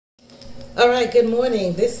All right, good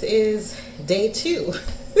morning. This is day 2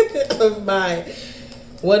 of my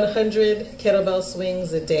 100 kettlebell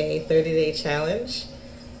swings a day 30-day challenge.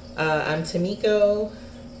 I'm Tamiko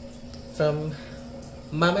from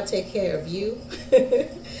Mama Take Care of You.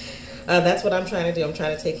 That's what I'm trying to do. I'm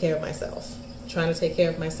trying to take care of myself. Trying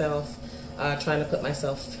to put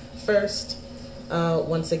myself first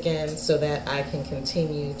once again so that I can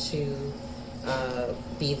continue to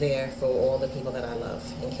be there for all the people that I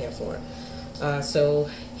love and care for. So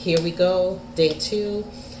here we go, day 2.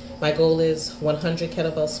 My goal is 100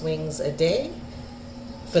 kettlebell swings a day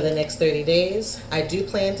for the next 30 days. I do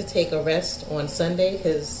plan to take a rest on Sunday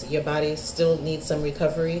because your body still needs some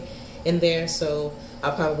recovery in there, so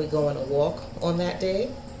I'll probably go on a walk on that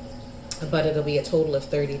day, but it'll be a total of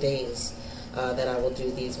 30 days that I will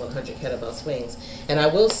do these 100 kettlebell swings. And I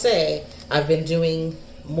will say I've been doing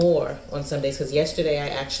more on Sundays because yesterday I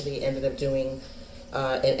actually ended up doing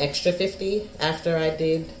an extra 50 after I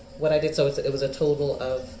did what I did, so it was a total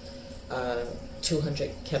of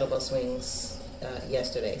 200 kettlebell swings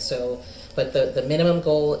yesterday. So, but the minimum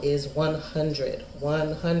goal is 100.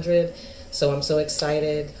 So I'm so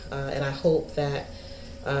excited, and I hope that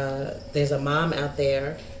there's a mom out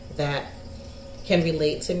there that can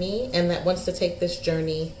relate to me and that wants to take this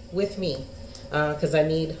journey with me, because I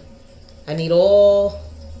need all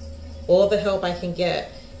the help I can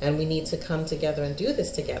get, and we need to come together and do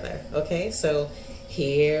this together. Okay, so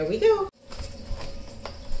here we go.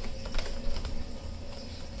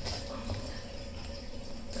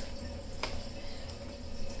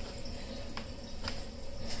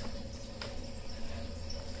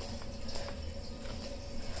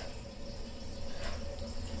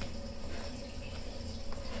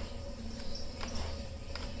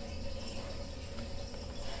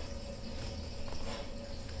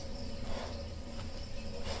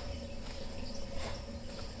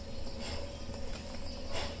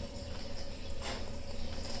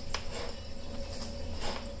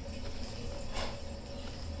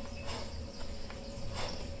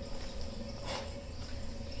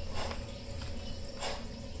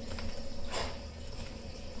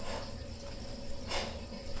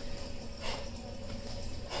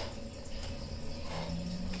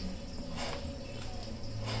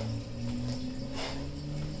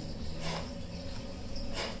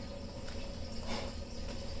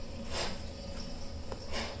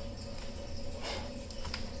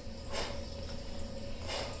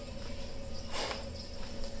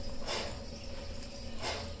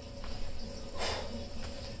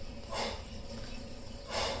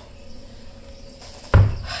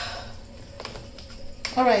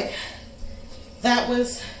 All right, that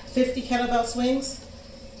was 50 kettlebell swings.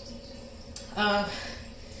 I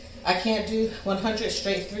can't do 100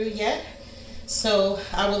 straight through yet, so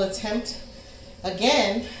I will attempt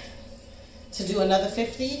again to do another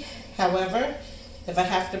 50. However, if I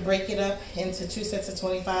have to break it up into 2 sets of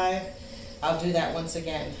 25, I'll do that once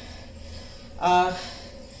again.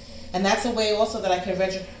 And that's a way also that I can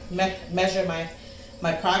measure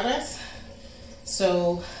my progress.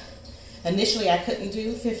 So initially I couldn't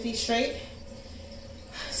do 50 straight,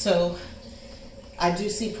 so I do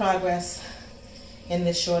see progress in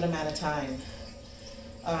this short amount of time.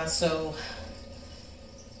 So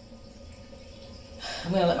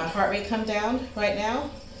I'm going to let my heart rate come down right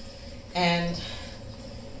now and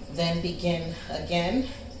then begin again.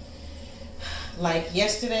 Like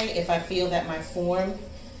yesterday, if I feel that my form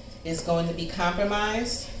is going to be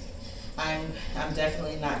compromised, I'm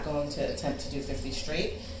definitely not going to attempt to do 50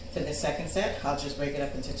 straight. For the second set, I'll just break it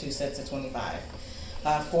up into 2 sets of 25.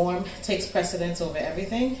 Form takes precedence over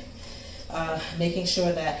everything. Making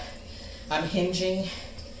sure that I'm hinging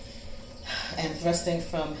and thrusting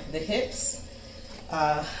from the hips.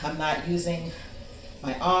 I'm not using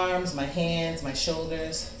my arms, my hands, my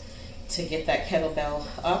shoulders to get that kettlebell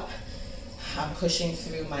up. I'm pushing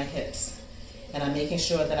through my hips, and I'm making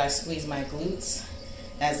sure that I squeeze my glutes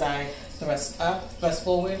as I thrust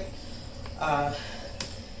forward.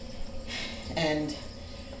 And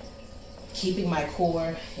keeping my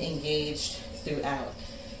core engaged throughout.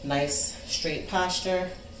 Nice straight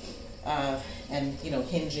posture, and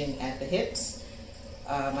hinging at the hips.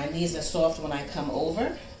 My knees are soft when I come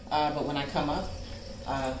over, but when I come up,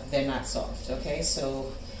 they're not soft. Okay,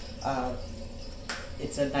 so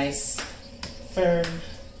it's a nice firm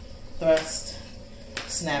thrust,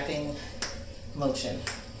 snapping motion.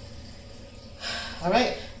 All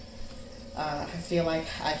right. I feel like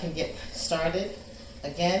I can get started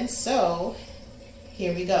again, so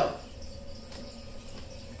here we go.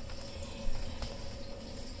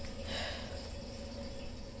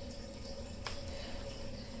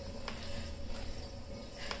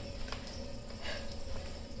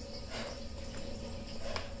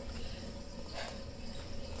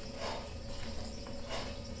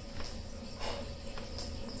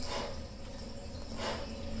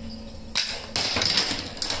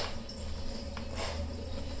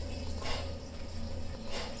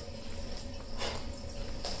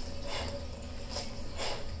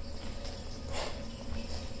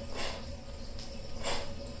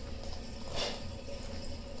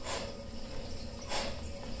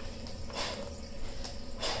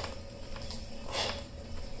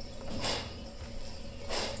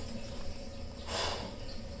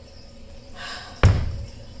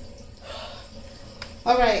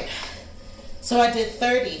 So I did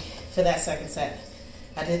 30 for that second set.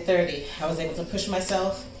 I did 30. I was able to push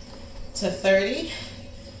myself to 30,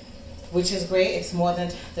 which is great. It's more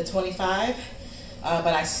than the 25, but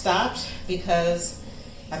I stopped because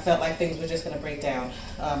I felt like things were just going to break down.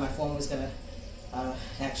 My form was going to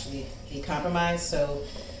actually be compromised, so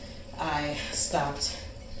I stopped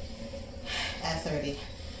at 30.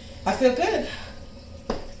 I feel good.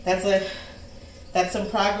 That's some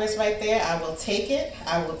progress right there. I will take it.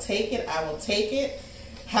 I will take it. I will take it.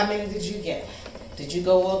 How many did you get? Did you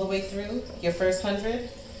go all the way through your first 100?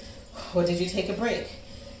 Or did you take a break?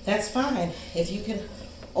 That's fine. If you can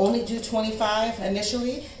only do 25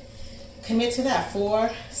 initially, commit to that.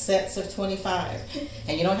 4 sets of 25.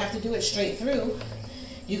 And you don't have to do it straight through.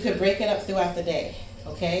 You could break it up throughout the day,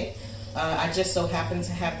 okay? I just so happen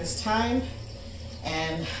to have this time,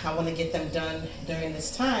 and I want to get them done during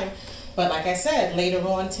this time. But like I said, later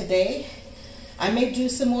on today, I may do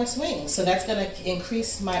some more swings. So that's going to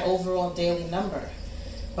increase my overall daily number.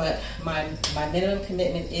 But my minimum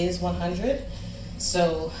commitment is 100.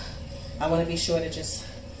 So I want to be sure to just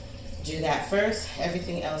do that first.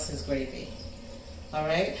 Everything else is gravy. All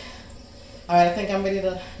right? All right, I think I'm ready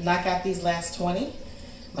to knock out these last 20.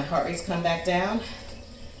 My heart rate's come back down.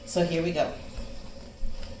 So here we go.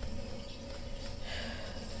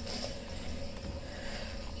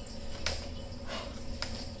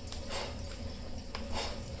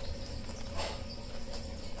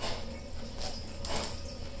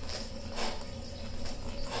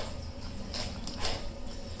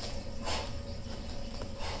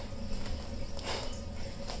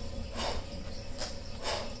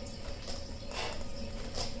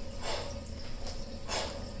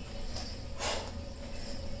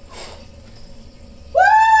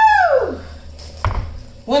 Woo!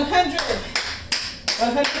 100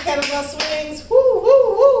 kettlebell swings. Woo, woo,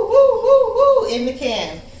 woo, woo, woo, woo. In the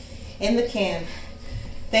can. In the can.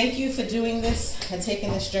 Thank you for doing this and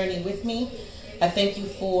taking this journey with me. I thank you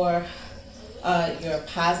for your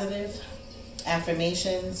positive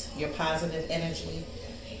affirmations, your positive energy.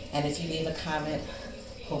 And if you leave a comment,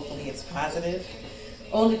 hopefully it's positive.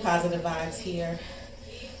 Only positive vibes here.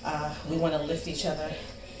 We want to lift each other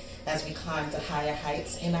as we climb to higher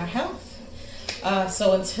heights in our health.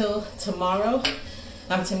 So until tomorrow,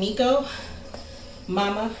 I'm Tamiko.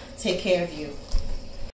 Mama, take care of you.